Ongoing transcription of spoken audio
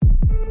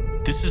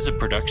This is a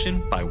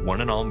production by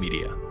One and All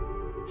Media.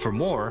 For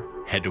more,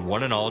 head to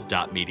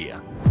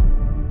oneandall.media.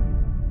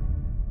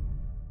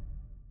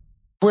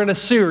 We're in a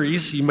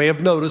series, you may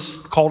have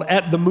noticed, called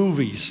At the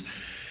Movies.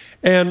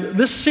 And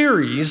this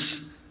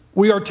series,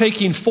 we are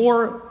taking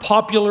 4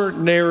 popular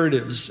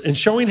narratives and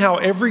showing how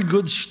every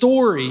good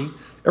story,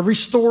 every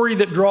story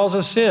that draws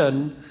us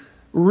in,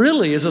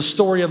 really is a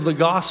story of the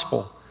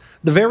gospel.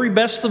 The very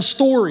best of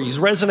stories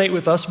resonate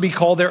with us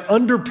because their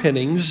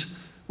underpinnings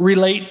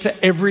relate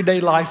to everyday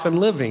life and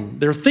living.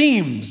 Their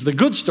themes, the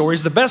good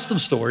stories, the best of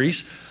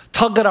stories,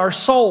 tug at our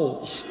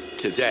souls.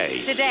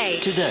 Today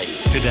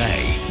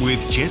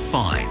with Jeff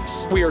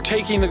Vines. We are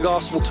taking the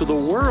gospel to the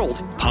world.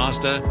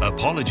 Pastor,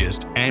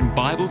 apologist, and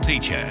Bible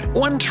teacher.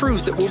 One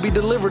truth that will be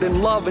delivered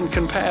in love and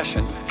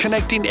compassion,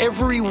 connecting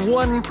every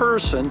one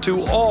person to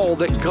all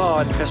that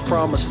God has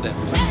promised them.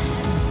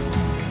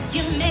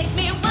 You make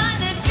me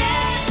wanna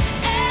dance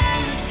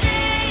and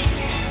sing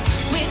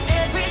with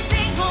every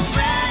single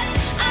breath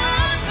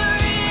I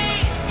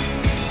breathe.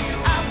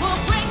 I will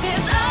bring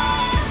this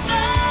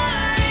offering.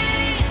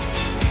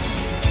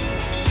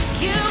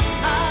 You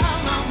are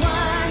my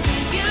wonder,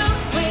 you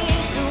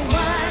with the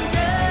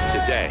wonder.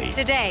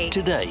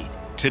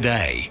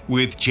 Today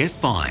with Jeff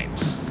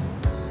Vines.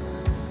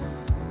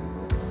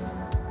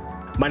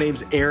 My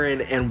name's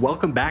Aaron, and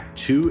welcome back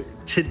to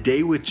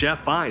Today with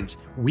Jeff Vines.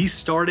 We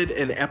started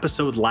an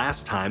episode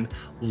last time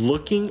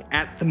looking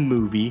at the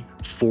movie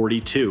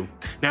 42.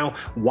 Now,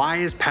 why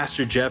is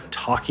Pastor Jeff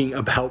talking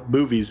about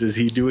movies? Is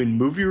he doing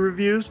movie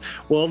reviews?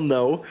 Well,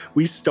 no.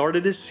 We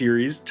started a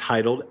series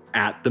titled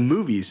At the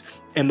Movies,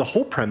 and the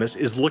whole premise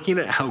is looking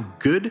at how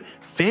good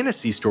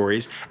fantasy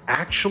stories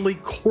actually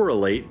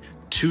correlate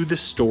to the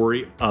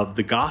story of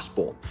the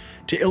gospel.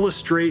 To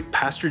illustrate,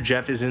 Pastor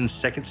Jeff is in 2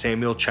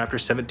 Samuel chapter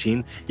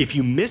 17. If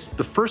you missed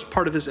the first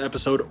part of this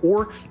episode,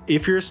 or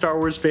if you're a Star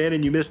Wars fan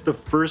and you missed the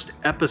first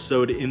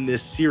episode in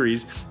this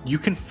series, you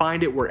can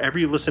find it wherever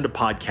you listen to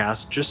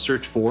podcasts. Just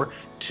search for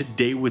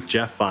Today with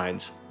Jeff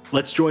Vines.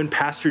 Let's join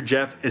Pastor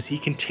Jeff as he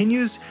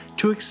continues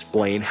to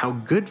explain how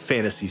good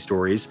fantasy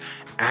stories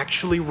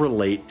actually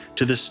relate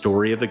to the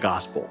story of the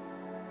gospel.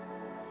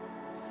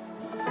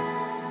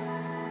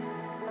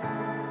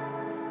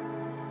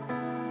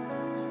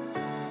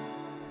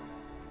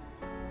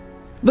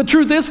 The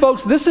truth is,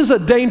 folks, this is a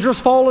dangerous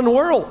fallen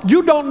world.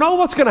 You don't know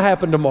what's going to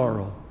happen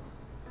tomorrow.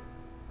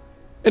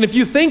 And if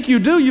you think you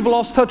do, you've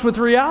lost touch with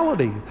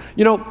reality.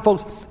 You know,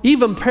 folks,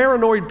 even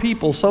paranoid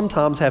people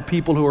sometimes have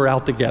people who are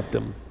out to get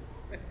them.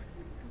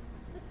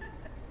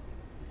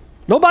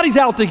 Nobody's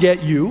out to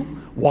get you.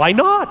 Why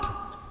not?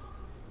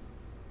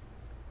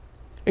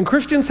 And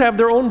Christians have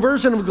their own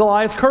version of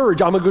Goliath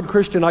courage. I'm a good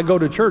Christian. I go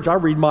to church. I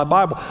read my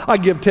Bible. I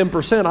give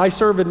 10%. I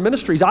serve in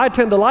ministries. I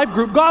attend a life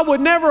group. God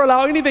would never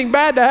allow anything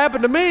bad to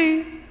happen to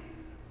me.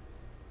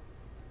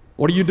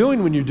 What are you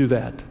doing when you do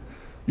that?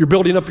 You're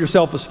building up your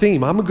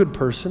self-esteem. I'm a good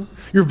person.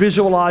 You're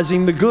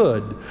visualizing the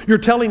good. You're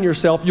telling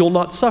yourself you'll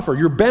not suffer.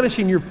 You're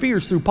banishing your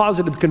fears through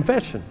positive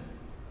confession.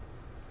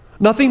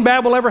 Nothing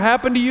bad will ever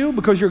happen to you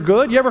because you're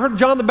good. You ever heard of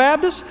John the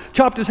Baptist?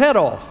 Chopped his head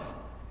off.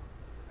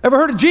 Ever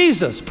heard of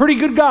Jesus? Pretty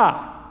good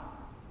guy.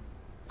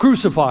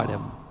 Crucified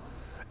him.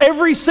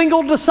 Every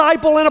single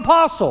disciple and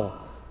apostle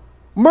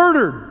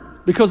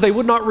murdered because they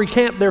would not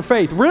recant their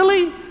faith.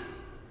 Really?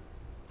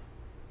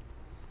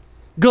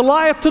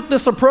 Goliath took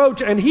this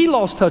approach and he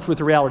lost touch with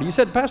reality. You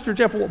said, Pastor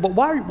Jeff, but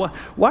why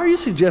are you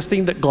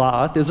suggesting that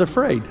Goliath is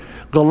afraid?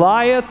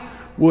 Goliath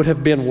would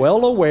have been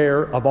well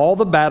aware of all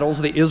the battles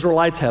the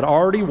Israelites had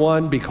already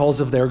won because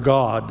of their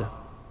God.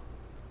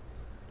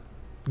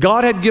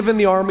 God had given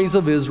the armies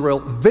of Israel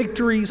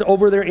victories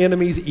over their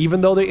enemies,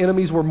 even though the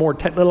enemies were more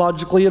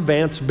technologically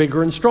advanced,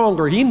 bigger and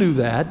stronger. He knew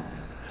that.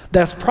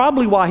 That's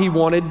probably why he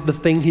wanted the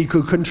thing he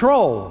could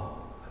control.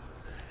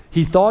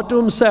 He thought to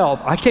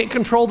himself, I can't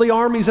control the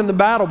armies in the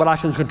battle, but I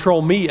can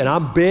control me, and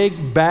I'm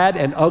big, bad,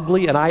 and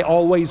ugly, and I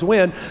always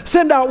win.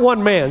 Send out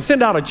one man,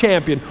 send out a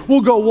champion. We'll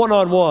go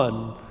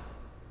one-on-one.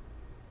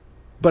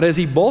 But as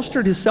he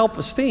bolstered his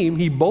self-esteem,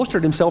 he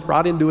bolstered himself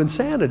right into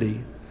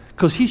insanity.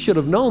 Because he should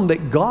have known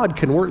that God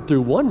can work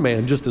through one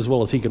man just as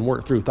well as he can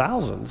work through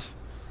thousands.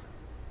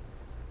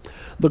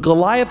 The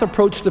Goliath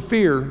approach to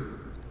fear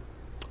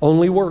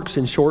only works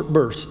in short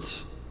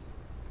bursts.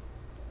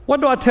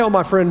 What do I tell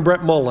my friend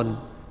Brett Mullen?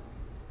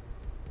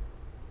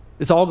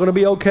 It's all going to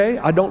be okay?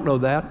 I don't know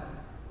that.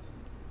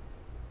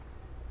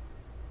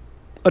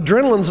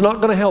 Adrenaline's not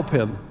going to help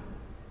him.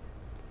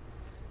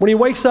 When he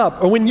wakes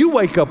up, or when you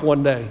wake up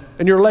one day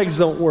and your legs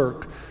don't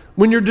work,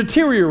 when you're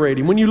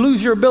deteriorating, when you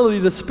lose your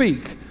ability to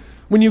speak,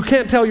 when you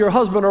can't tell your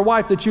husband or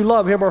wife that you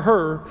love him or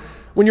her,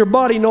 when your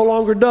body no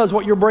longer does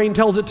what your brain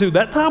tells it to,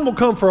 that time will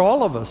come for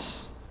all of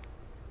us.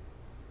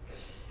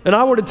 And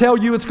I were to tell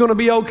you it's going to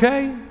be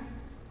okay,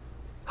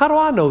 how do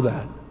I know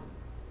that?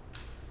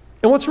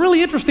 And what's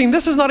really interesting,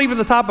 this is not even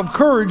the type of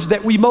courage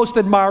that we most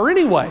admire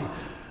anyway.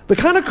 The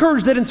kind of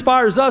courage that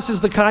inspires us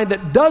is the kind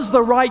that does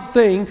the right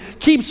thing,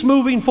 keeps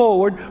moving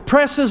forward,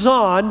 presses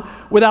on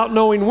without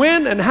knowing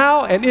when and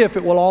how and if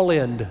it will all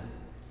end.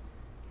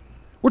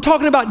 We're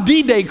talking about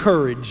D-Day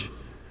courage.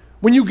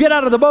 when you get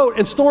out of the boat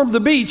and storm the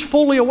beach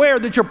fully aware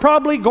that you're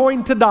probably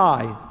going to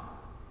die?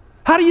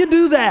 How do you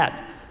do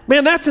that?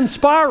 Man, that's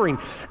inspiring.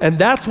 And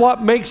that's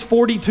what makes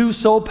 42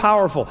 so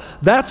powerful.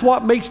 That's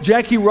what makes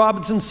Jackie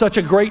Robinson such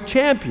a great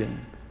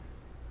champion.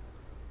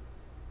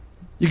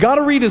 You got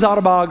to read his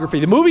autobiography.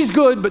 The movie's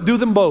good, but do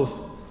them both.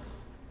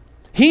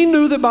 He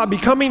knew that by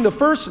becoming the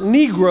first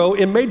Negro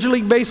in Major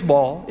League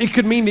Baseball, it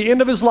could mean the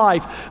end of his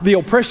life, the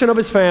oppression of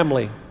his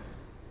family.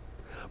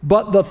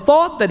 But the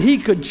thought that he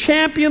could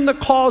champion the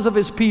cause of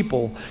his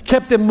people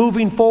kept him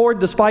moving forward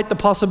despite the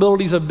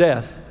possibilities of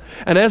death.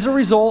 And as a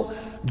result,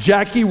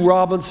 Jackie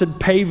Robinson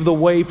paved the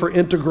way for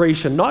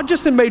integration, not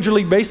just in Major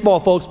League Baseball,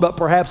 folks, but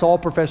perhaps all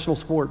professional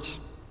sports.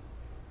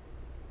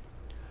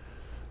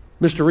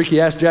 Mr. Ricky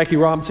asked Jackie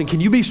Robinson,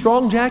 can you be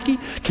strong, Jackie?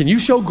 Can you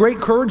show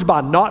great courage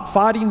by not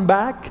fighting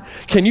back?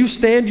 Can you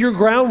stand your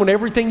ground when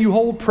everything you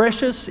hold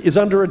precious is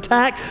under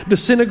attack,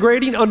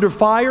 disintegrating, under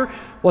fire?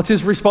 What's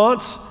his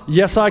response?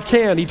 Yes, I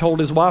can, he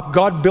told his wife.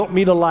 God built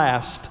me to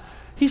last.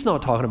 He's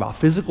not talking about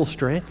physical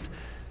strength.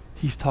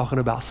 He's talking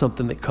about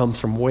something that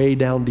comes from way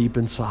down deep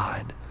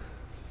inside.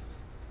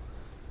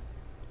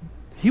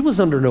 He was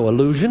under no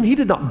illusion. He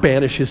did not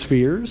banish his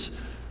fears.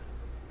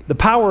 The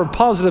power of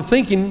positive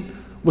thinking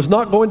was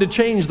not going to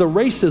change the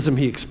racism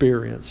he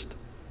experienced.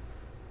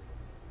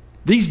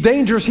 These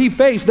dangers he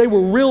faced, they were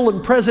real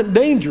and present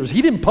dangers.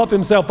 He didn't puff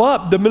himself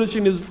up,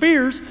 diminishing his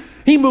fears.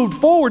 He moved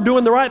forward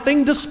doing the right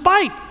thing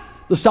despite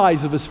the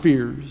size of his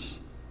fears.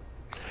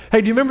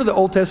 Hey, do you remember the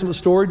Old Testament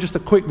story? Just a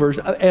quick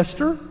version.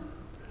 Esther?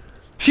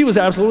 She was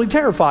absolutely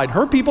terrified.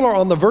 Her people are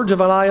on the verge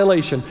of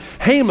annihilation.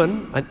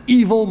 Haman, an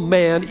evil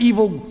man,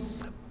 evil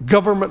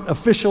government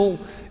official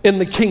in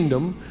the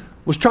kingdom,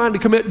 was trying to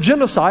commit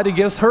genocide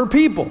against her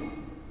people.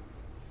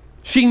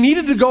 She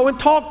needed to go and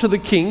talk to the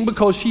king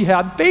because she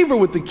had favor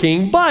with the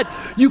king, but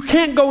you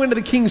can't go into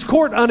the king's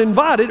court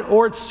uninvited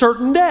or it's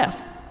certain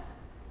death.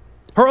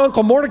 Her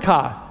uncle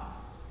Mordecai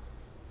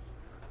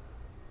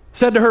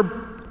said to her,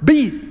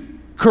 be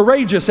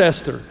courageous,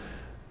 Esther.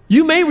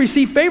 You may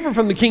receive favor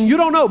from the king. You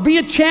don't know. Be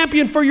a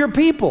champion for your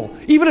people,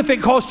 even if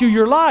it costs you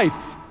your life.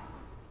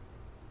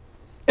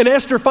 And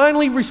Esther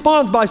finally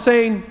responds by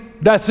saying,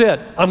 that's it.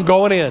 I'm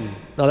going in.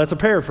 Now that's a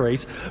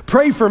paraphrase.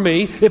 Pray for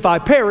me. If I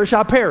perish,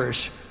 I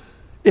perish.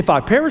 If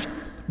I perish,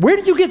 where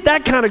did you get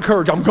that kind of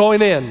courage? I'm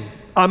going in.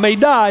 I may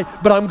die,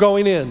 but I'm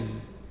going in.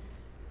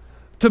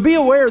 To be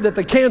aware that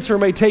the cancer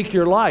may take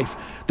your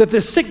life, that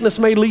this sickness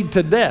may lead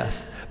to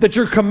death, that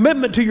your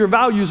commitment to your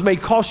values may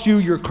cost you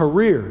your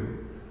career,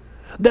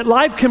 that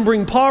life can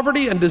bring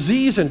poverty and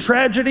disease and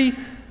tragedy,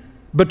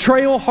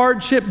 betrayal,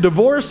 hardship,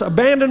 divorce,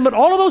 abandonment,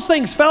 all of those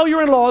things, failure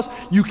and loss,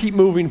 you keep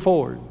moving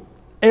forward.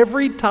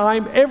 Every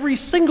time, every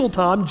single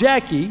time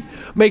Jackie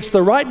makes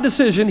the right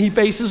decision, he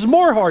faces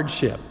more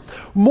hardship,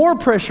 more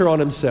pressure on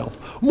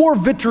himself, more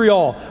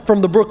vitriol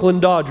from the Brooklyn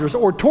Dodgers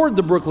or toward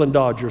the Brooklyn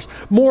Dodgers,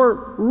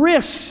 more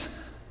risks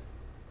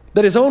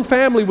that his own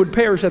family would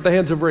perish at the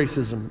hands of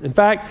racism. In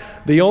fact,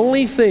 the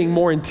only thing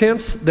more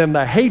intense than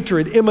the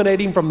hatred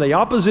emanating from the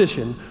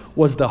opposition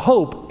was the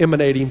hope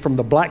emanating from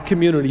the black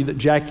community that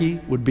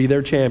Jackie would be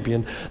their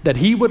champion, that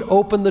he would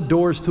open the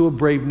doors to a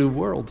brave new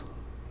world.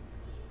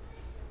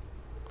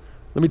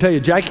 Let me tell you,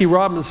 Jackie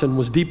Robinson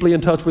was deeply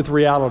in touch with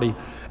reality.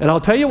 And I'll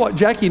tell you what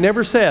Jackie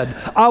never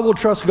said, I will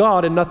trust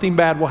God and nothing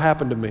bad will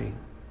happen to me.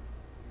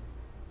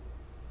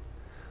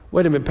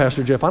 Wait a minute,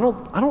 Pastor Jeff, I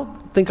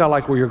don't think I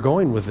like where you're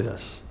going with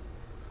this.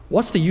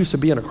 What's the use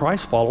of being a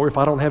Christ follower if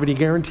I don't have any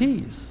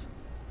guarantees?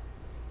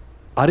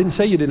 I didn't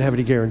say you didn't have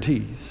any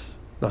guarantees.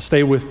 Now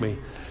stay with me.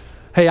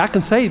 Hey, I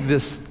can say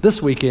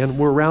this weekend,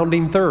 we're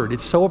rounding third.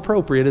 It's so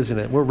appropriate, isn't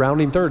it? We're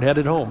rounding third,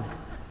 headed home.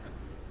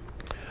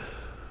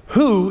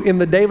 Who in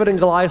the David and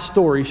Goliath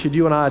story should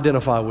you and I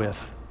identify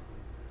with?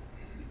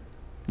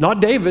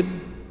 Not David.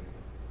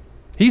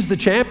 He's the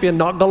champion,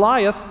 not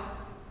Goliath.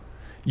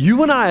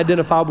 You and I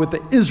identify with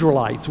the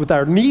Israelites, with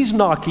our knees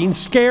knocking,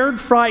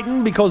 scared,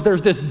 frightened, because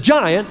there's this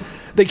giant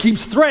that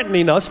keeps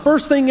threatening us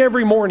first thing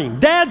every morning.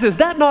 Dads, is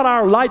that not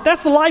our life?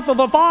 That's the life of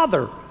a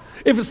father.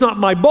 If it's not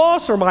my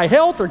boss or my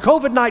health or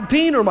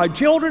COVID-19 or my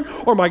children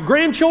or my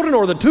grandchildren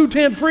or the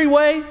 210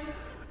 freeway,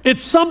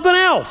 it's something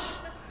else.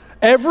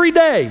 Every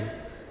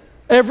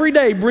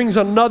day brings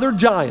another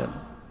giant.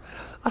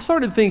 I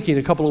started thinking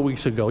a couple of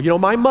weeks ago,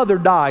 my mother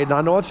died, and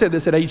I know I've said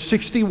this, at age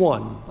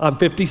 61. I'm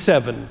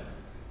 57.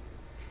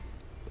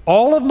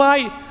 All of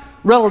my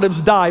relatives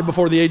died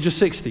before the age of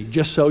 60,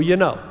 just so you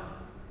know.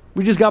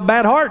 We just got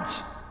bad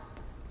hearts,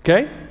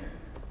 okay?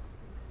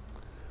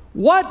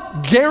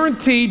 What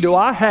guarantee do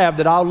I have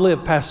that I'll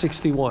live past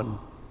 61?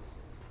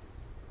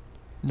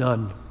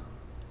 None.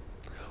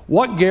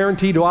 What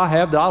guarantee do I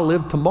have that I'll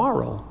live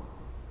tomorrow?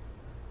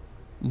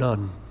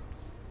 None.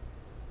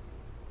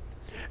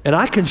 And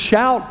I can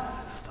shout,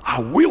 I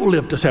will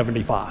live to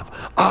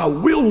 75. I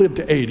will live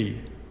to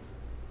 80.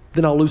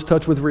 Then I'll lose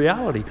touch with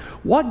reality.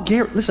 What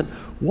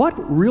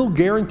real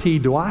guarantee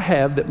do I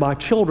have that my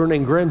children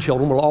and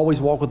grandchildren will always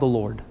walk with the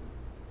Lord?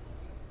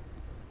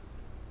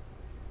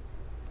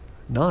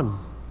 None.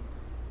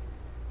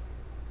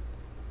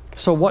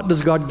 So what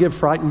does God give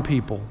frightened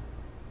people?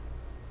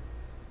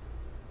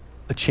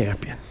 A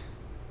champion.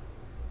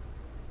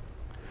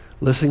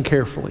 Listen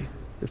carefully.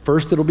 At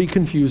first it'll be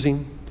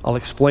confusing. I'll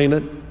explain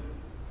it,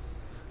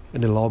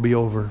 and it'll all be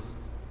over.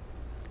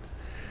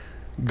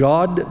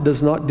 God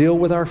does not deal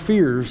with our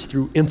fears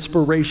through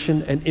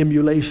inspiration and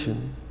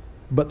emulation,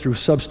 but through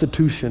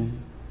substitution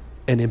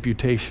and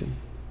imputation.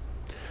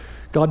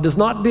 God does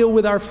not deal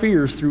with our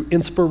fears through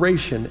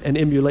inspiration and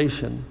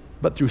emulation,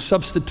 but through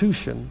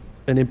substitution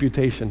and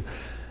imputation.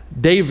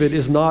 David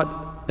is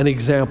not an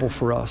example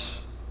for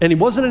us. And he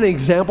wasn't an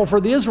example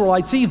for the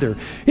Israelites either.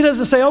 He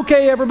doesn't say,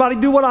 okay, everybody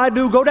do what I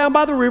do. Go down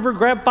by the river,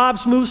 grab 5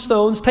 smooth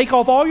stones, take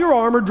off all your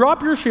armor,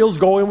 drop your shields,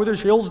 go in with your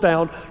shields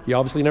down. You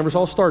obviously never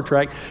saw Star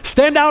Trek.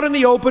 Stand out in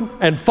the open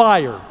and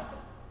fire.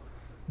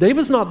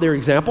 David's not their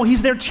example.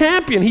 He's their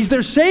champion. He's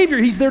their savior.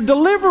 He's their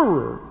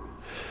deliverer.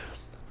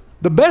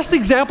 The best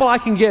example I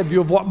can give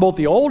you of what both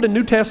the Old and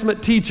New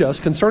Testament teach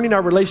us concerning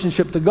our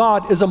relationship to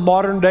God is a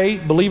modern day,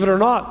 believe it or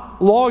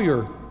not,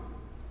 lawyer,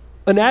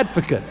 an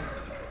advocate.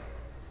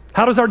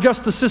 How does our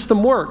justice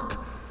system work?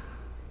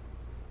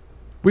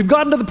 We've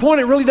gotten to the point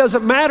it really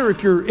doesn't matter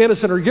if you're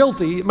innocent or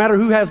guilty. It matters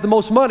who has the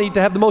most money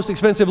to have the most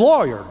expensive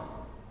lawyer.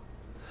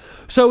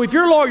 So if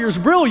your lawyer's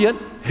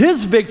brilliant,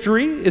 his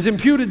victory is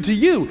imputed to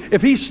you.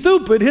 If he's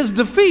stupid, his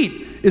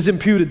defeat is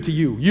imputed to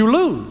you. You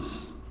lose.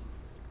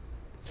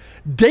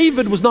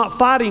 David was not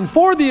fighting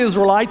for the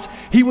Israelites.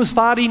 He was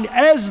fighting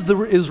as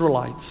the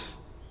Israelites.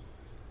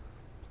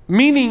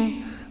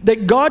 Meaning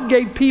that God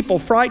gave people,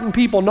 frightened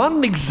people, not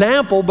an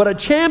example, but a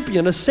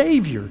champion, a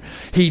savior.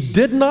 He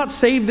did not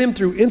save them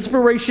through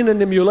inspiration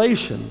and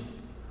emulation,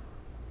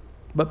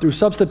 but through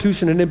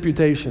substitution and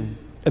imputation.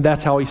 And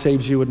that's how he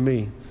saves you and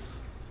me.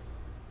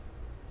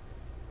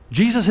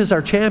 Jesus is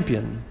our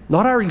champion,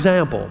 not our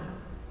example.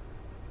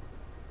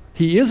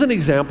 He is an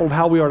example of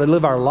how we are to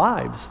live our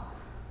lives.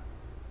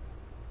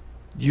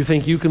 Do you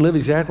think you can live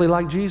exactly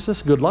like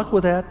Jesus? Good luck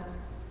with that.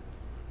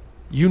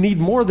 You need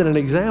more than an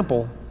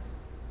example.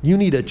 You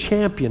need a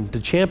champion to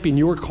champion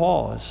your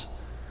cause.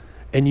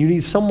 And you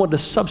need someone to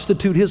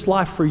substitute his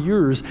life for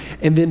yours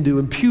and then to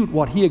impute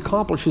what he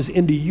accomplishes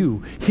into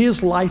you.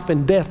 His life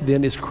and death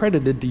then is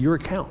credited to your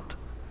account.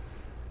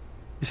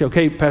 You say,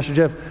 okay, Pastor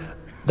Jeff,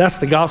 that's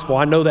the gospel.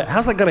 I know that.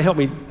 How's that going to help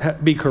me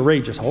be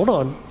courageous? Hold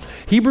on.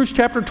 Hebrews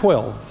chapter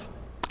 12.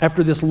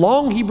 After this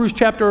long Hebrews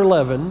chapter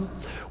 11,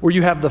 where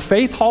you have the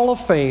Faith Hall of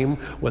Fame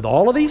with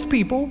all of these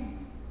people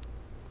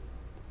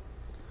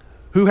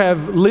who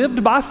have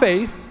lived by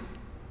faith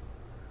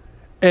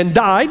and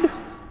died.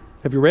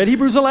 Have you read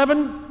Hebrews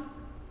 11?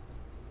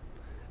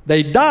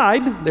 They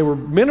died. They were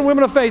men and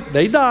women of faith.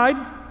 They died.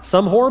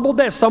 Some horrible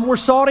death. Some were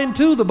sawed in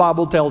two, the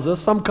Bible tells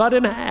us. Some cut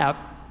in half.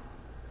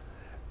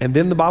 And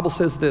then the Bible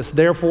says this,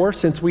 therefore,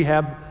 since we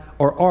have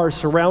or are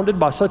surrounded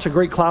by such a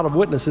great cloud of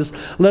witnesses,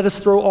 let us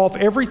throw off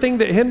everything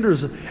that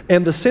hinders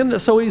and the sin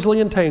that so easily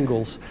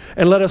entangles,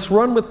 and let us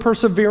run with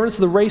perseverance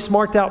the race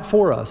marked out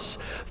for us,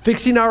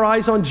 fixing our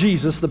eyes on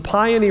Jesus, the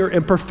pioneer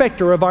and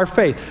perfecter of our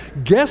faith.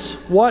 Guess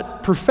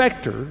what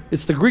perfecter?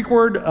 It's the Greek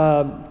word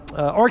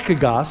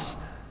archegos.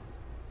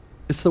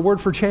 It's the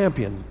word for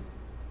champion.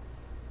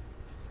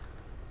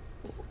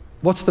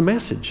 What's the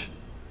message?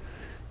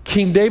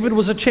 King David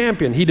was a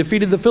champion. He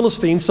defeated the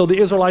Philistines, so the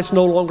Israelites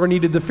no longer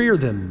needed to fear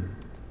them.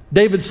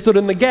 David stood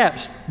in the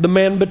gaps, the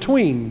man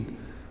between.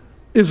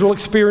 Israel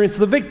experienced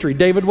the victory.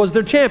 David was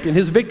their champion.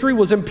 His victory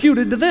was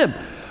imputed to them.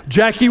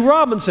 Jackie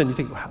Robinson, you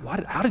think,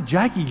 how did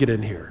Jackie get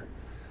in here?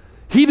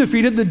 He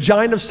defeated the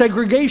giant of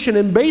segregation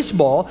in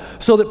baseball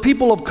so that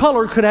people of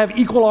color could have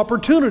equal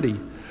opportunity.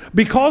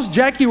 Because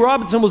Jackie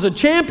Robinson was a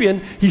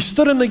champion, he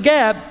stood in the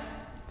gap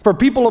for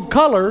people of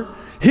color.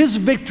 His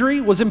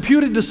victory was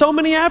imputed to so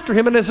many after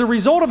him, and as a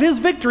result of his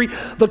victory,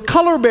 the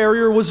color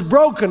barrier was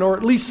broken or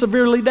at least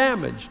severely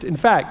damaged. In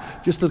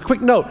fact, just a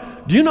quick note,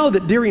 do you know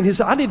that during his,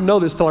 I didn't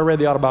know this till I read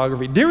the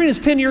autobiography, during his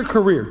 10-year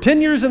career,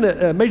 10 years in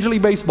the Major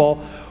League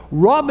Baseball,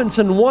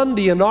 Robinson won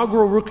the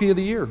inaugural Rookie of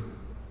the Year.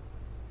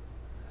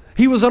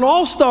 He was an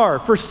all-star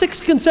for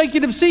 6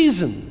 consecutive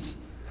seasons.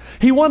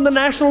 He won the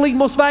National League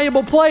Most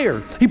Valuable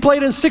Player. He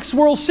played in 6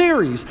 World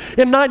Series.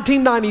 In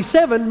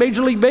 1997,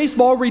 Major League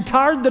Baseball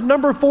retired the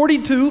number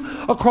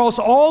 42 across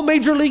all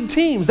Major League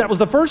teams. That was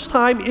the first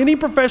time any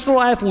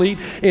professional athlete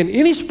in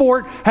any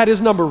sport had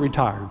his number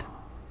retired.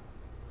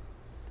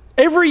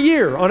 Every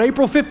year on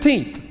April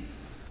 15th,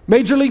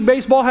 Major League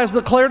Baseball has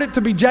declared it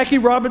to be Jackie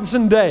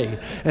Robinson Day,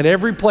 and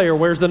every player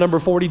wears the number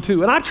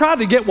 42. And I tried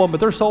to get one, but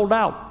they're sold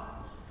out.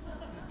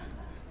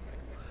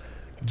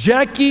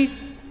 Jackie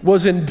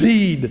was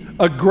indeed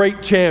a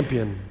great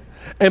champion.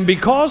 And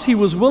because he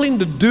was willing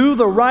to do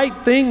the right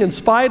thing in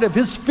spite of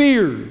his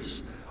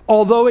fears,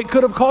 although it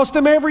could have cost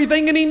him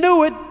everything and he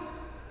knew it,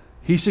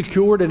 he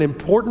secured an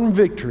important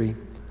victory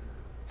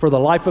for the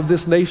life of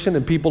this nation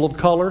and people of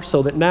color,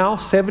 so that now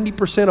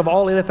 70% of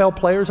all NFL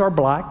players are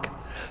black,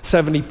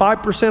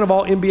 75% of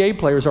all NBA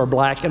players are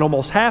black, and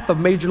almost half of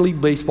Major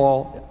League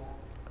Baseball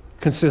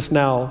consists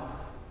now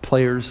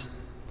players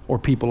or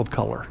people of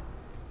color.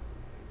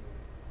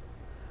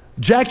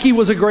 Jackie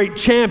was a great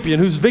champion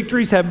whose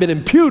victories have been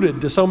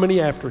imputed to so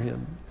many after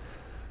him.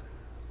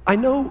 I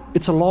know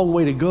it's a long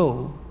way to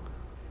go,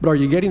 but are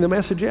you getting the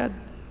message yet?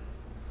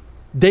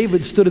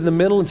 David stood in the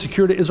middle and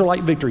secured an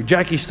Israelite victory.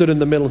 Jackie stood in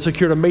the middle and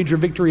secured a major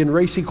victory in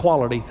race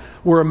equality,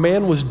 where a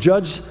man was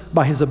judged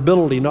by his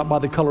ability, not by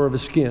the color of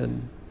his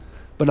skin.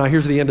 But now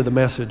here's the end of the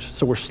message,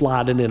 so we're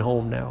sliding in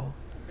home now.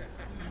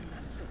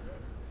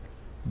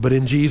 But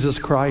in Jesus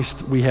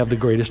Christ, we have the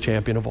greatest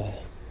champion of all.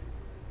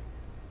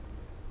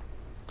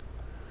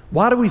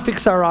 Why do we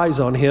fix our eyes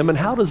on him, and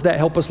how does that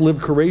help us live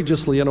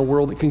courageously in a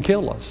world that can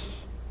kill us?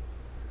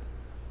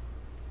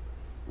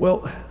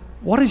 Well,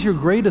 what is your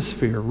greatest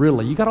fear,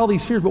 really? You got all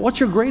these fears, but what's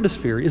your greatest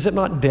fear? Is it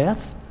not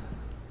death?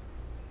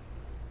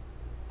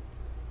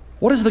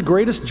 What is the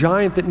greatest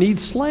giant that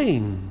needs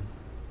slaying?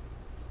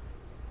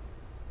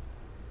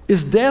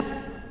 Is death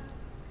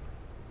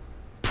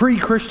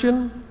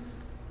pre-Christian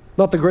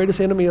not the greatest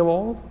enemy of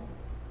all?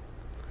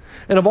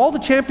 And of all the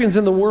champions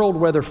in the world,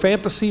 whether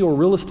fantasy or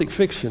realistic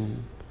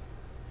fiction,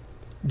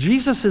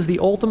 Jesus is the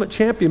ultimate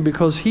champion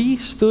because he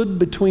stood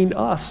between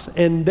us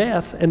and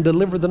death and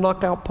delivered the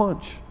knockout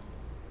punch.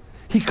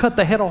 He cut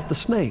the head off the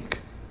snake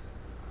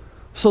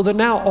so that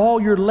now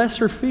all your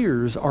lesser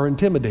fears are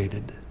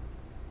intimidated.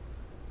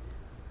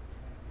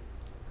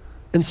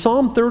 And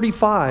Psalm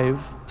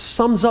 35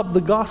 sums up the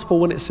gospel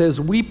when it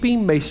says,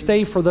 weeping may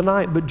stay for the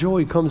night, but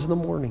joy comes in the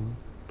morning.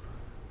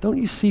 Don't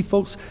you see,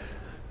 folks?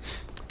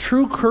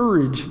 True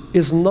courage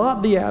is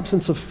not the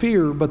absence of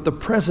fear, but the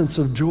presence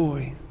of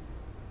joy.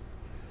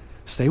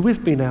 Stay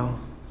with me now.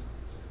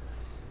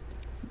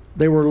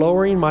 They were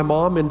lowering my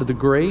mom into the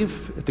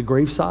grave, at the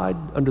graveside,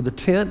 under the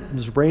tent. It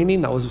was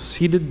raining. I was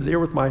seated there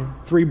with my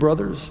 3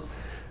 brothers.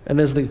 And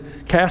as the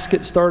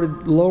casket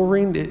started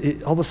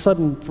lowering, all of a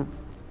sudden,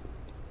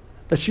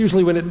 that's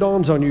usually when it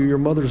dawns on you, your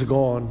mother's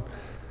gone.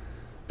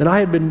 And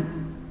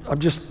I'm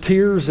just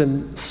tears,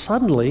 and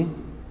suddenly,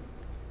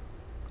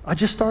 I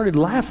just started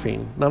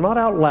laughing. Now, not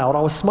out loud.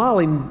 I was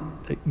smiling,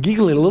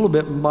 giggling a little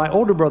bit. My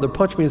older brother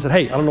punched me and said,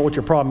 hey, I don't know what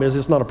your problem is.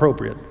 It's not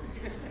appropriate.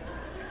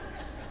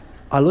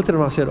 I looked at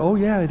him and I said, oh,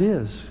 yeah, it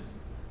is,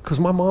 because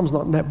my mom's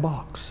not in that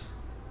box.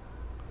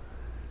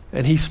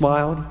 And he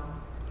smiled,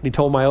 and he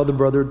told my other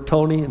brother,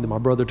 Tony, and then my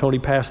brother Tony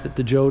passed it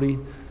to Jody.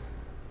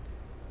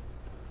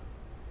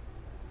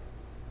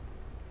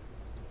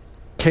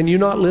 Can you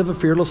not live a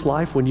fearless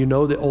life when you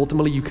know that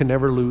ultimately you can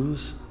never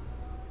lose?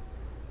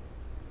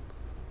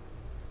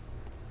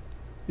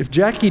 If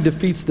Jackie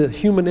defeats the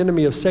human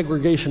enemy of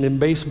segregation in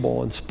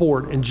baseball and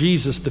sport, and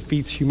Jesus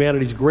defeats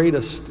humanity's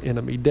greatest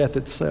enemy, death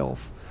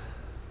itself,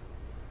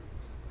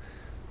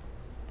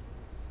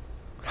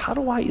 how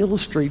do I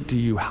illustrate to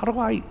you? How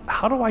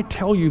do I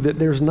tell you that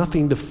there's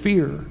nothing to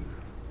fear?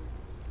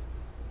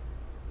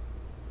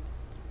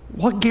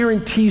 What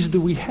guarantees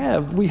do we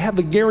have? We have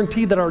the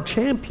guarantee that our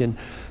champion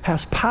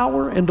has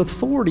power and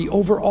authority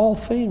over all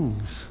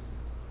things.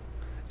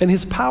 And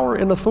his power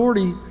and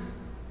authority,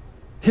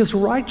 his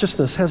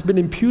righteousness has been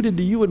imputed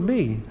to you and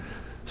me,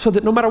 so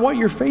that no matter what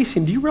you're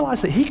facing, do you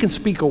realize that he can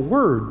speak a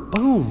word,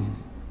 boom,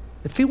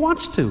 if he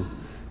wants to.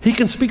 He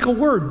can speak a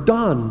word,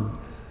 done.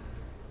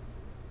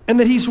 And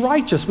that he's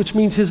righteous, which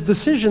means his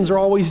decisions are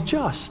always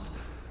just.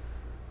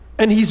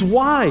 And he's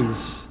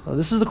wise. Now,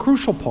 this is the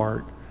crucial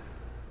part.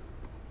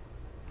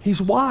 He's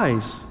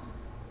wise,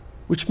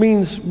 which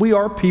means we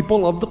are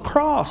people of the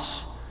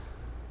cross,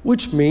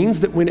 which means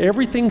that when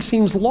everything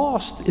seems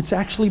lost, it's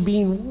actually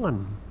being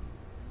won.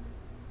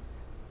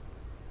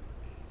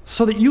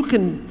 So that you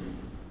can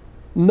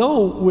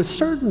know with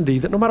certainty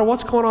that no matter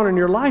what's going on in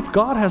your life,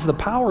 God has the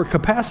power,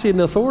 capacity, and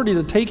authority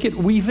to take it,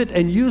 weave it,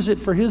 and use it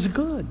for his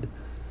good.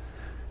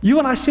 You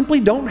and I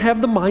simply don't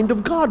have the mind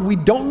of God. We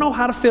don't know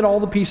how to fit all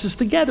the pieces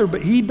together,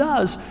 but he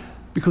does,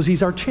 because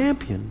he's our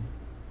champion.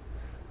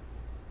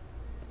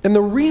 And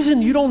the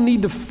reason you don't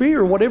need to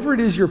fear whatever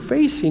it is you're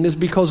facing is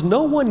because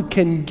no one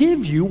can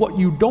give you what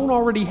you don't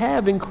already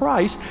have in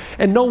Christ,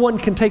 and no one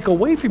can take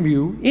away from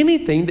you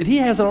anything that he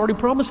hasn't already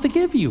promised to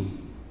give you.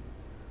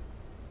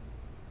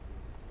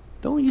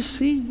 Don't you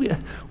see?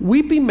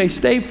 Weeping may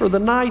stay for the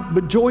night,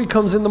 but joy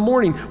comes in the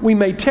morning. We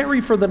may tarry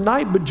for the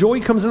night, but joy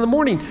comes in the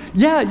morning.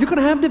 Yeah, you're going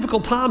to have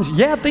difficult times.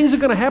 Yeah, things are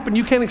going to happen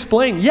you can't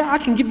explain. Yeah, I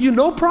can give you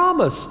no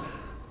promise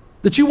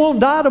that you won't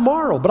die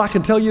tomorrow, but I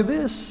can tell you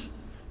this.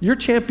 Your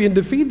champion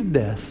defeated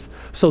death.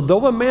 So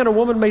though a man or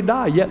woman may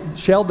die, yet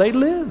shall they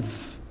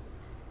live.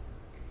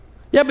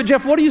 Yeah, but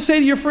Jeff, what do you say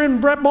to your friend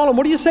Brett Mullen?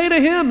 What do you say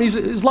to him?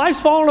 His life's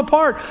falling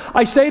apart.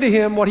 I say to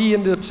him what he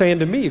ended up saying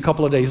to me a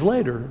couple of days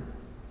later.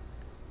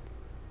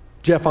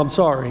 Jeff, I'm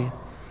sorry.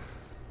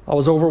 I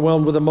was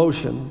overwhelmed with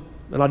emotion,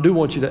 and I do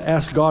want you to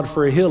ask God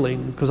for a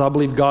healing, because I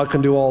believe God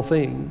can do all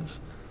things.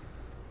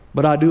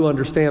 But I do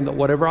understand that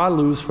whatever I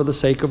lose for the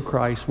sake of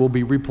Christ will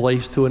be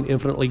replaced to an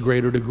infinitely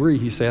greater degree,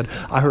 he said.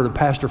 I heard a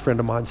pastor friend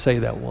of mine say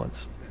that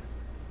once.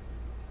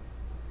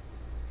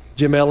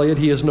 Jim Elliot,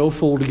 he is no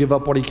fool to give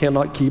up what he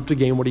cannot keep to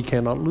gain what he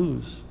cannot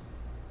lose.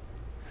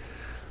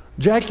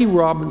 Jackie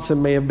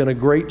Robinson may have been a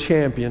great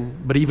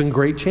champion, but even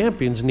great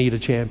champions need a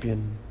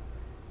champion.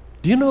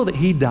 Do you know that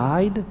he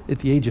died at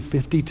the age of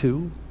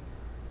 52?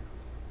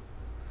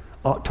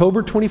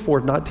 October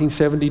 24th,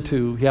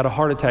 1972, he had a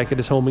heart attack at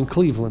his home in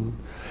Cleveland.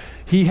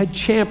 He had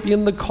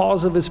championed the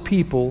cause of his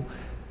people,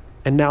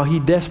 and now he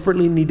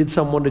desperately needed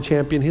someone to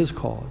champion his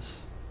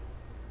cause.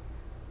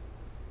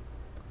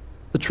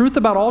 The truth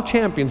about all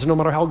champions, no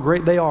matter how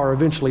great they are,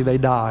 eventually they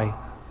die.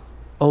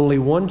 Only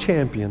one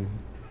champion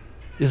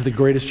is the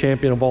greatest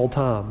champion of all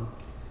time,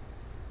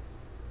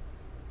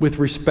 with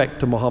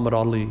respect to Muhammad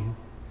Ali.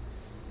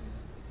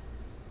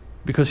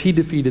 Because he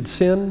defeated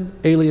sin,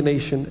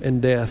 alienation,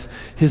 and death.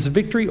 His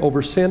victory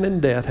over sin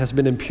and death has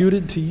been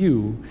imputed to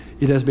you.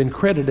 It has been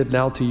credited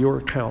now to your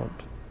account.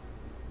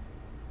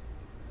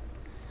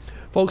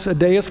 Folks, a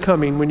day is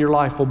coming when your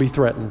life will be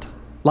threatened.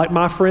 Like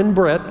my friend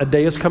Brett, a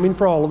day is coming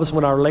for all of us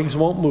when our legs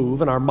won't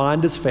move and our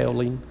mind is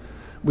failing.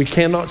 We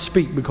cannot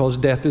speak because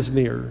death is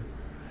near.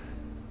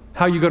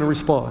 How are you going to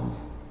respond?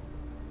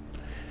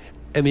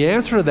 And the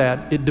answer to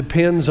that, it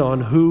depends on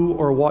who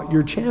or what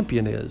your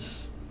champion is.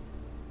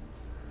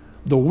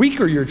 The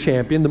weaker your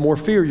champion, the more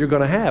fear you're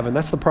going to have, and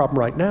that's the problem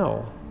right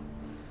now.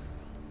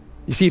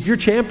 You see, if your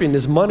champion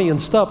is money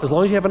and stuff, as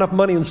long as you have enough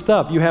money and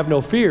stuff, you have no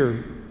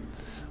fear,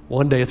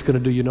 one day it's going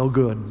to do you no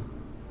good.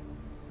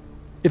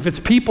 If it's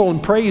people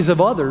and praise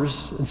of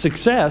others and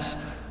success,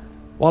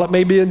 while it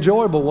may be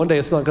enjoyable, one day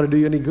it's not going to do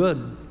you any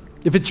good.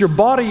 If it's your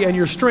body and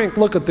your strength,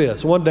 look at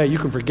this. One day you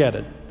can forget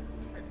it.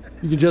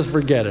 You can just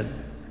forget it.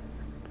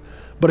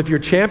 But if your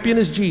champion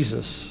is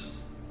Jesus,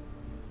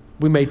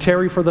 we may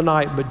tarry for the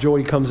night, but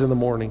joy comes in the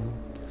morning.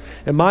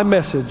 And my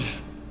message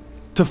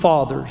to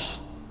fathers,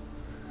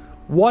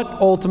 what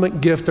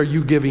ultimate gift are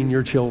you giving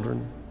your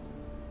children?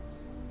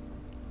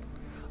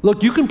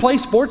 Look, you can play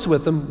sports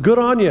with them. Good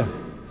on you.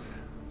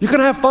 You can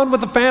have fun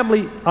with the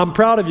family. I'm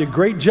proud of you.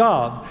 Great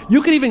job.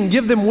 You can even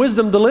give them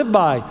wisdom to live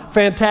by.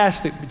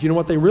 Fantastic. But you know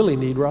what they really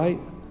need, right?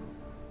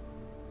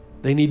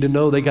 They need to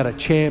know they got a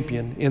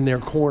champion in their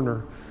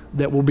corner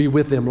that will be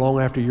with them long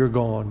after you're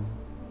gone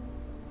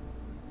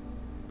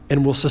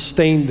and will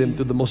sustain them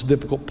through the most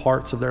difficult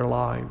parts of their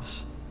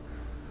lives.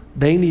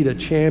 They need a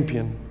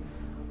champion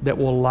that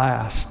will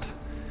last.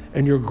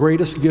 And your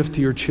greatest gift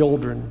to your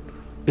children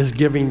is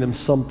giving them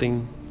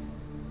something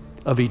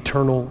of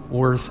eternal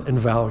worth and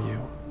value.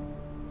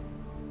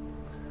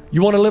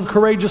 You want to live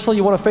courageously?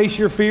 You want to face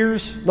your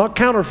fears? Not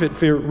counterfeit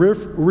fear,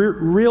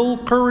 real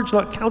courage,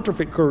 not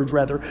counterfeit courage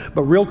rather,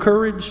 but real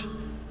courage.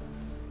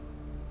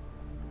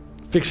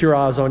 Fix your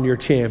eyes on your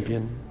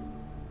champion,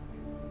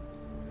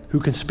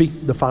 who can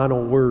speak the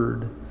final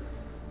word,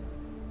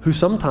 who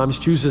sometimes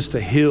chooses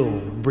to heal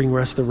and bring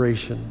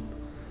restoration,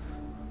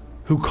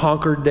 who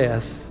conquered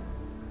death,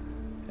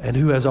 and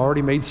who has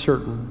already made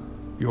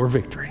certain your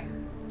victory.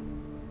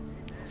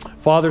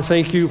 Father,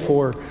 thank you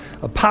for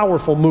a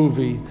powerful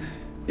movie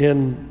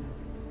in,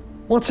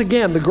 once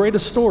again, the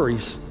greatest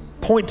stories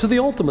point to the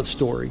ultimate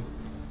story.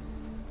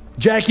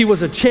 Jackie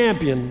was a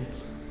champion,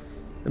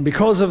 and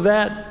because of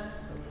that,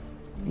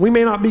 we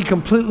may not be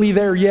completely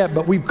there yet,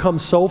 but we've come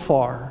so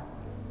far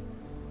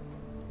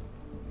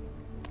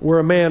where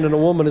a man and a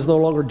woman is no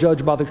longer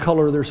judged by the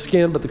color of their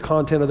skin, but the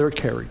content of their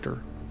character,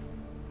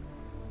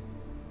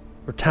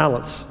 their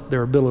talents,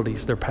 their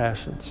abilities, their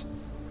passions.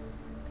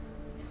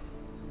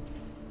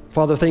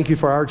 Father, thank you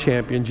for our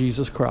champion,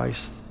 Jesus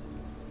Christ,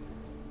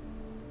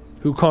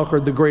 who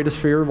conquered the greatest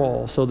fear of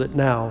all, so that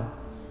now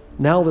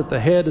that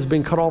the head has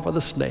been cut off of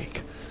the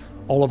snake,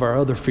 all of our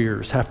other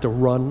fears have to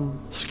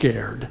run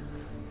scared.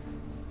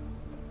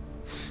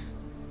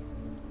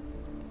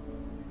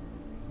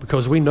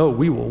 Because we know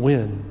we will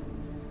win,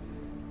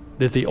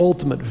 that the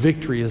ultimate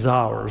victory is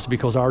ours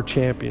because our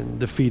champion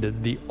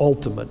defeated the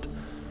ultimate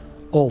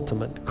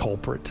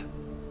culprit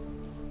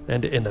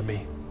and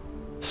enemy,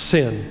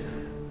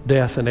 sin,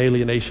 death, and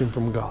alienation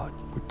from God.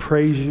 We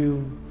praise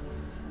you.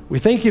 We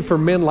thank you for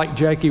men like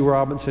Jackie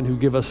Robinson who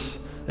give us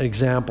an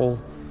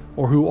example,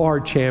 or who are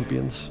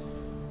champions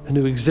and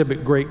who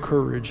exhibit great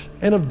courage,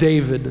 and of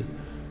David,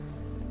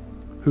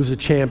 who's a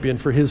champion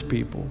for his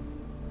people.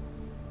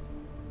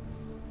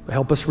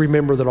 Help us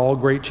remember that all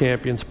great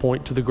champions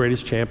point to the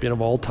greatest champion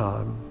of all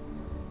time,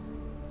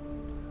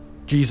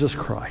 Jesus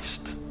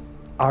Christ,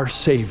 our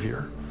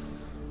Savior,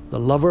 the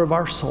lover of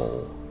our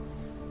soul,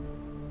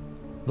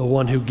 the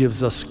one who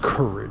gives us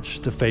courage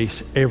to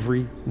face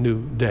every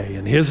new day.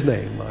 In his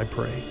name, I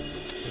pray.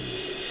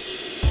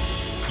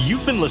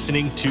 You've been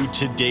listening to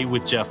Today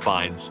with Jeff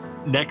Vines.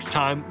 Next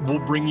time,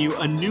 we'll bring you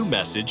a new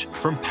message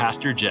from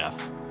Pastor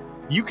Jeff.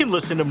 You can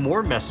listen to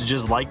more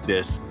messages like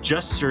this.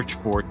 Just search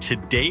for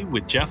Today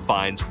with Jeff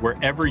Vines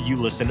wherever you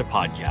listen to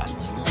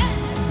podcasts.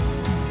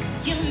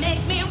 You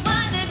make me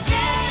wanna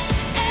dance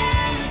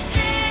and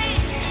sing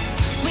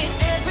with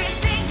every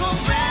single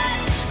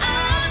breath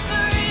I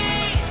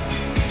breathe.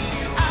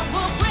 I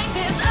will bring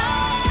this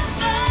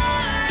offering.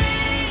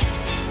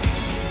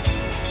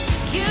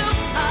 You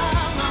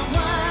are my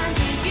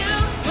wonder, you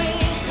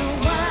with the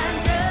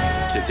wonder.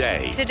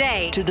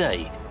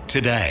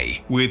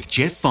 Today with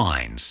Jeff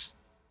Vines.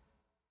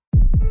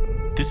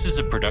 This is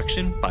a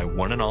production by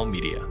One and All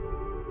Media.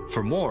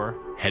 For more,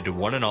 head to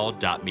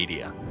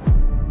oneandall.media.